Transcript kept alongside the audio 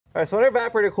All right, so on our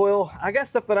evaporator coil, I got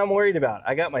stuff that I'm worried about.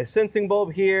 I got my sensing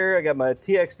bulb here, I got my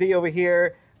TXV over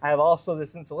here, I have also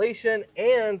this insulation,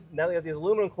 and now that we have these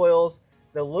aluminum coils,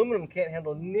 the aluminum can't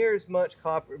handle near as much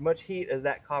heat as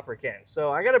that copper can.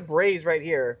 So I got a braze right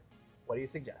here. What do you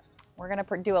suggest? We're gonna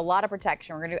do a lot of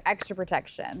protection. We're gonna do extra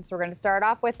protection. So we're gonna start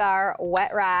off with our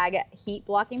wet rag heat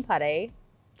blocking putty.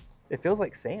 It feels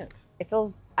like sand. It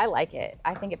feels, I like it.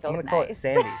 I think it feels nice. I'm gonna call it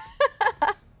sandy.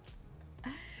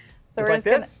 So we're like just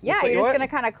gonna, this? yeah, you're just gonna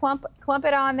kind of clump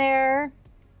it on there.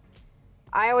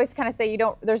 I always kind of say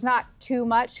there's not too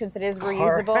much since it is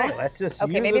reusable. All right, let's just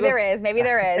okay, maybe there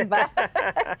is, but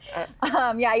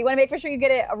yeah, you want to make sure you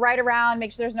get it right around,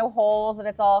 make sure there's no holes and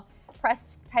it's all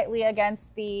pressed tightly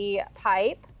against the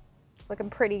pipe. It's looking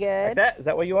pretty good. Like that? Is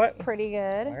that what you want? Pretty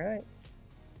good. All right.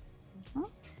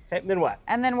 Okay, then what?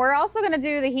 And then we're also going to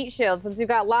do the heat shield since we've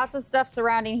got lots of stuff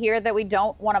surrounding here that we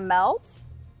don't want to melt.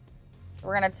 So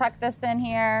we're going to tuck this in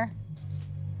here.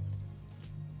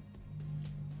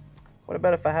 What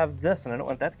about if I have this and I don't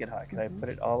want that to get hot? Can I put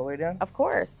it all the way down? Of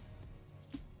course.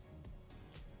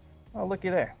 Oh, looky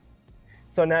there.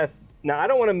 So now I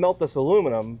don't want to melt this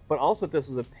aluminum, but also if this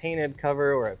is a painted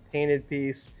cover or a painted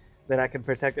piece, then I can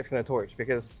protect it from the torch,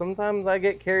 because sometimes I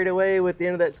get carried away with the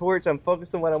end of that torch. I'm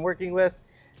focused on what I'm working with,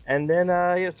 and then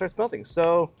it starts melting.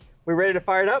 So we ready to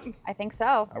fire it up? I think so.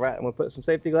 All right, I'm gonna put some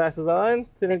safety glasses on.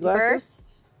 Tinted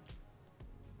glasses.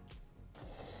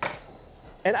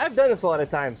 First. And I've done this a lot of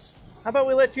times. How about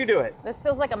we let you do it? This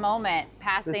feels like a moment,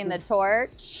 passing the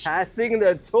torch. Passing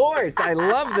the torch. I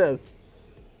love this.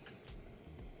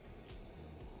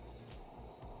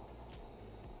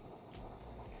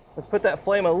 Let's put that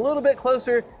flame a little bit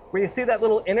closer. Where you see that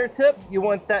little inner tip, you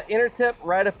want that inner tip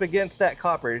right up against that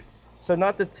copper. So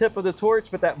not the tip of the torch,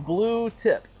 but that blue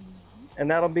tip. And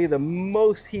that'll be the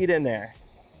most heat in there.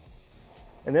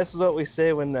 And this is what we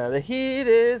say when the heat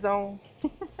is on.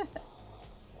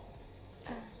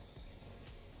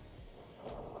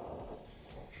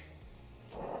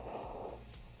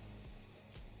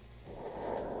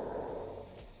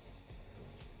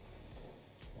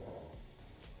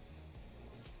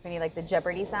 We need like the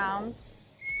Jeopardy sounds.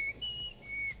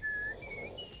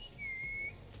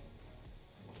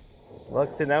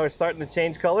 Look, so now we're starting to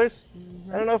change colors.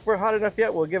 I don't know if we're hot enough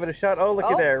yet. We'll give it a shot. Oh,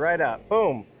 looky there, right up.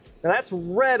 Boom. Now that's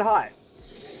red hot.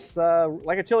 It's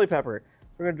like a chili pepper.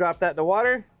 We're gonna drop that in the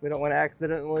water. We don't want to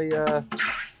accidentally,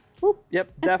 whoop,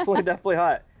 yep, definitely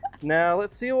hot. Now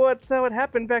let's see what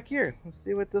happened back here. Let's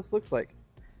see what this looks like.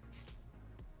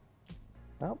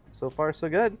 Well, so far so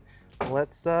good.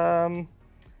 Let's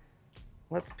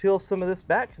peel some of this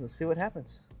back and see what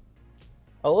happens.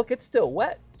 Oh, look, it's still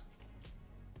wet.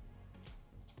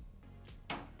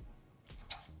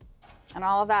 And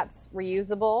all of that's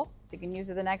reusable, so you can use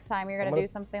it the next time you're gonna do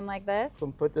something like this. I'm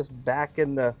gonna put this back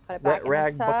in the wet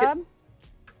rag bucket.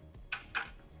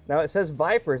 Now it says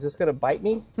VIPER. Is this gonna bite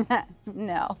me?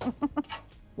 No.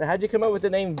 Now, how'd you come up with the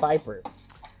name VIPER?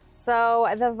 So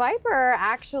the VIPER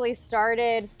actually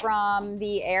started from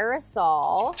the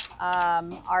aerosol.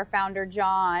 Our founder,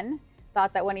 John,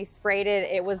 thought that when he sprayed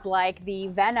it, it was like the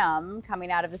venom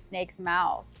coming out of the snake's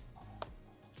mouth.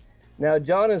 Now,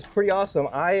 John is pretty awesome.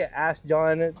 I ask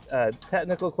John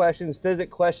technical questions,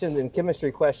 physics questions, and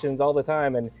chemistry questions all the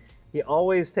time, and he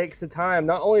always takes the time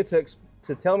not only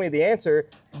to tell me the answer,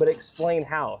 but explain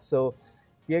how. So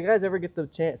do you guys ever get the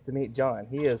chance to meet John?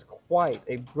 He is quite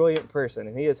a brilliant person,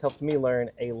 and he has helped me learn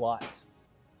a lot.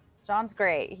 John's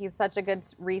great. He's such a good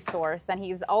resource, and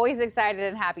he's always excited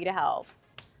and happy to help.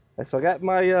 So I got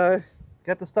my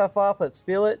got the stuff off. Let's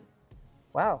feel it.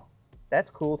 Wow,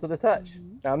 that's cool to the touch.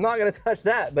 Now I'm not going to touch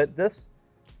that, but this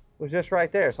was just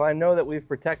right there. So I know that we've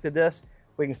protected this.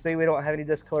 We can see we don't have any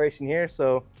discoloration here,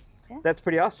 so that's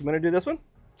pretty awesome. You want to do this one?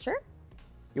 Sure.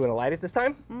 You want to light it this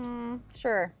time?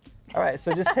 Sure. All right,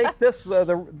 so just take this,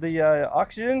 the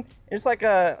oxygen, and it's like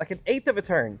an eighth of a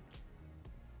turn.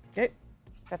 Okay.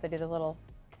 Have to do the little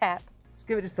tap. Just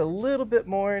give it just a little bit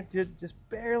more, just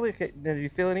barely. Okay, do you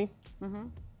feel any? All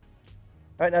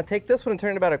right, now take this one and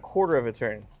turn it about a quarter of a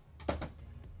turn.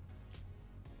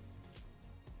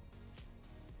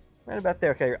 Right about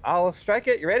there. Okay, I'll strike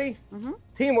it. You ready?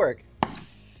 Teamwork.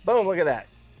 Boom, look at that.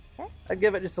 Okay. I'd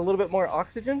give it just a little bit more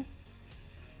oxygen.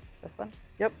 This one?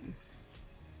 Yep.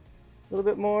 A little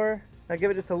bit more. I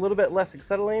give it just a little bit less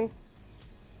acetylene.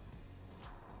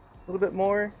 A little bit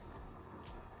more.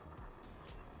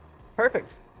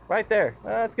 Perfect. Right there.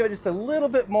 Let's give it just a little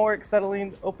bit more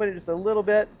acetylene. Open it just a little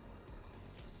bit.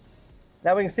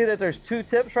 Now we can see that there's two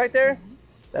tips right there.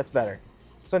 That's better.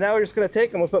 So now we're just going to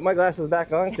take them. We'll put my glasses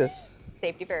back on because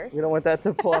safety first. We don't want that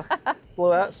to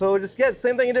blow out. So just, yeah,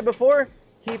 same thing you did before.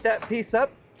 Heat that piece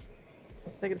up.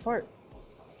 Let's take it apart.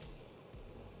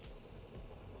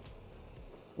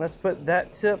 Let's put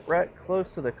that tip right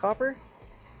close to the copper.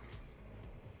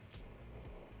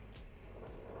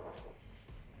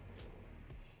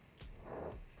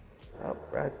 Up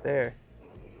right there.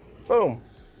 Boom.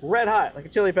 Red hot, like a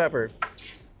chili pepper.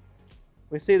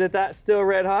 We see that that's still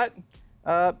red hot.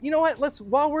 You know what?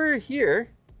 While we're here,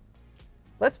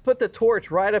 let's put the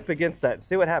torch right up against that.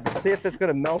 See what happens. See if it's going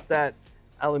to melt that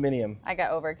aluminum. I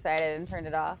got overexcited and turned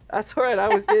it off. That's all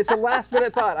right. It's a last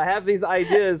minute thought. I have these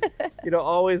ideas, you know,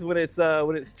 always when it's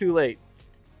too late.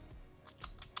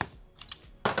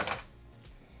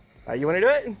 You want to do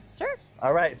it? Sure.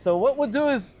 All right. So what we'll do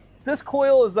is this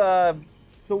coil is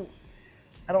so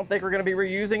I don't think we're going to be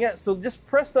reusing it. So just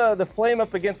press the flame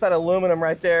up against that aluminum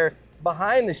right there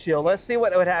behind the shield. Let's see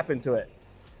what would happen to it.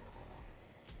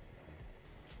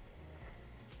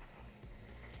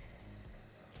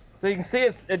 So you can see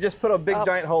it just put a big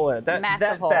giant hole in it.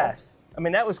 That hole. Fast. I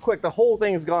mean, that was quick. The whole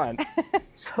thing's gone.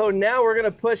 So now we're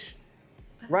gonna push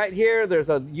right here. There's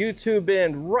a U-tube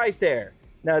end right there.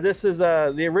 Now this is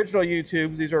the original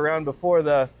U-tubes. These were around before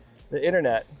the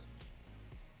internet.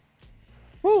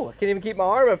 Woo, I can't even keep my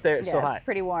arm up there. It's so hot. It's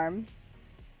pretty warm.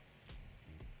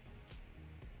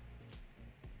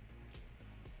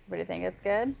 What do you think? It's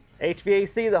good?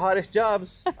 HVAC, the hottest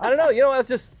jobs. I don't know. You know, let's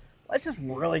just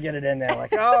really get it in there.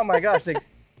 Like, oh my gosh, like,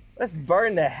 let's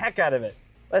burn the heck out of it.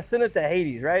 Let's send it to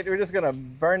Hades, right? We're just gonna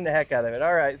burn the heck out of it.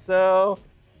 All right, so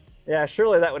yeah,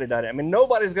 surely that would have done it. I mean,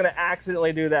 nobody's gonna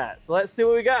accidentally do that. So let's see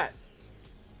what we got.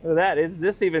 Look at that.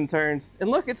 This even turns, and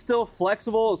look, it's still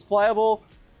flexible. It's pliable.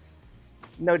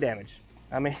 No damage.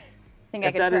 I mean, think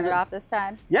I can turn it off this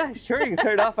time? Yeah, sure, you can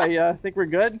turn it off. I think we're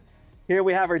good. Here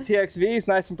we have our TXVs,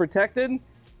 nice and protected,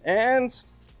 and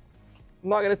I'm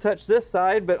not going to touch this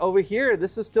side, but over here,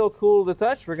 this is still cool to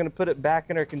touch. We're going to put it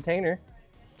back in our container.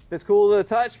 If it's cool to the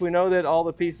touch, we know that all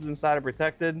the pieces inside are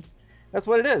protected. That's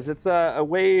what it is. It's a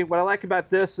way, what I like about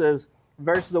this is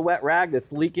versus a wet rag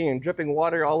that's leaking and dripping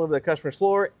water all over the customer's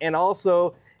floor, and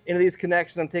also into these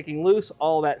connections I'm taking loose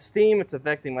all that steam. It's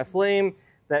affecting my flame.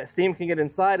 That steam can get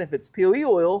inside. If it's POE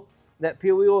oil, that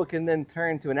POE oil can then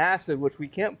turn to an acid, which we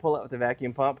can't pull out with the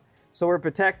vacuum pump. So we're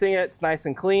protecting it. It's nice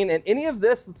and clean. And any of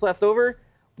this that's left over,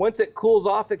 once it cools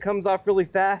off, it comes off really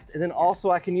fast. And then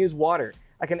also I can use water.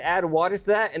 I can add water to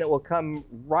that and it will come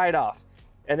right off.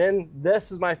 And then this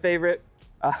is my favorite.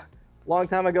 Long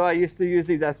time ago, I used to use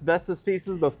these asbestos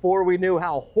pieces before we knew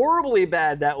how horribly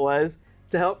bad that was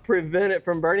to help prevent it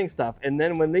from burning stuff. And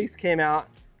then when these came out,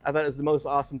 I thought it was the most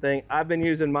awesome thing. I've been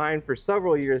using mine for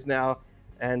several years now,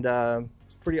 and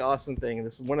it's a pretty awesome thing.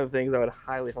 This is one of the things I would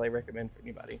highly, highly recommend for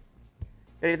anybody.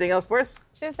 Anything else for us?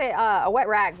 I should say a wet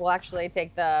rag will actually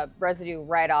take the residue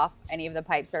right off any of the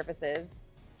pipe surfaces.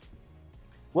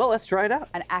 Well, let's try it out.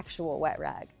 An actual wet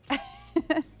rag.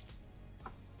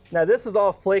 Now this is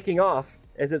all flaking off.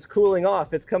 As it's cooling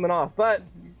off, it's coming off. But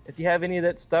if you have any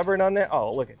that's stubborn on there,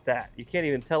 oh, look at that. You can't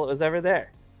even tell it was ever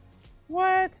there.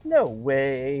 What? No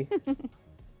way.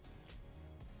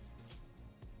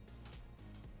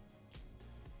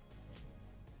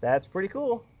 That's pretty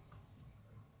cool.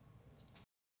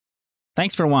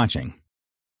 Thanks for watching.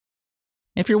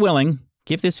 If you're willing,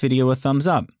 give this video a thumbs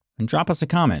up and drop us a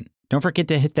comment. Don't forget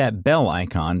to hit that bell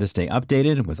icon to stay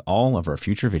updated with all of our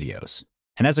future videos.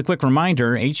 And as a quick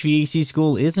reminder, HVAC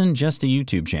School isn't just a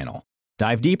YouTube channel.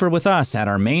 Dive deeper with us at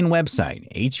our main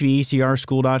website,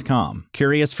 hvacrschool.com.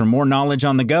 Curious for more knowledge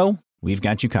on the go? We've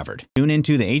got you covered. Tune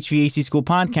into the HVAC School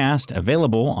podcast,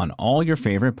 available on all your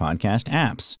favorite podcast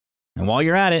apps. And while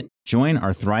you're at it, join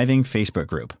our thriving Facebook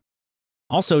group.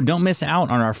 Also, don't miss out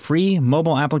on our free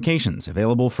mobile applications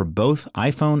available for both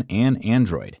iPhone and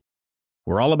Android.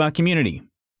 We're all about community.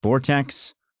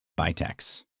 Vortex by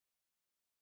Tex.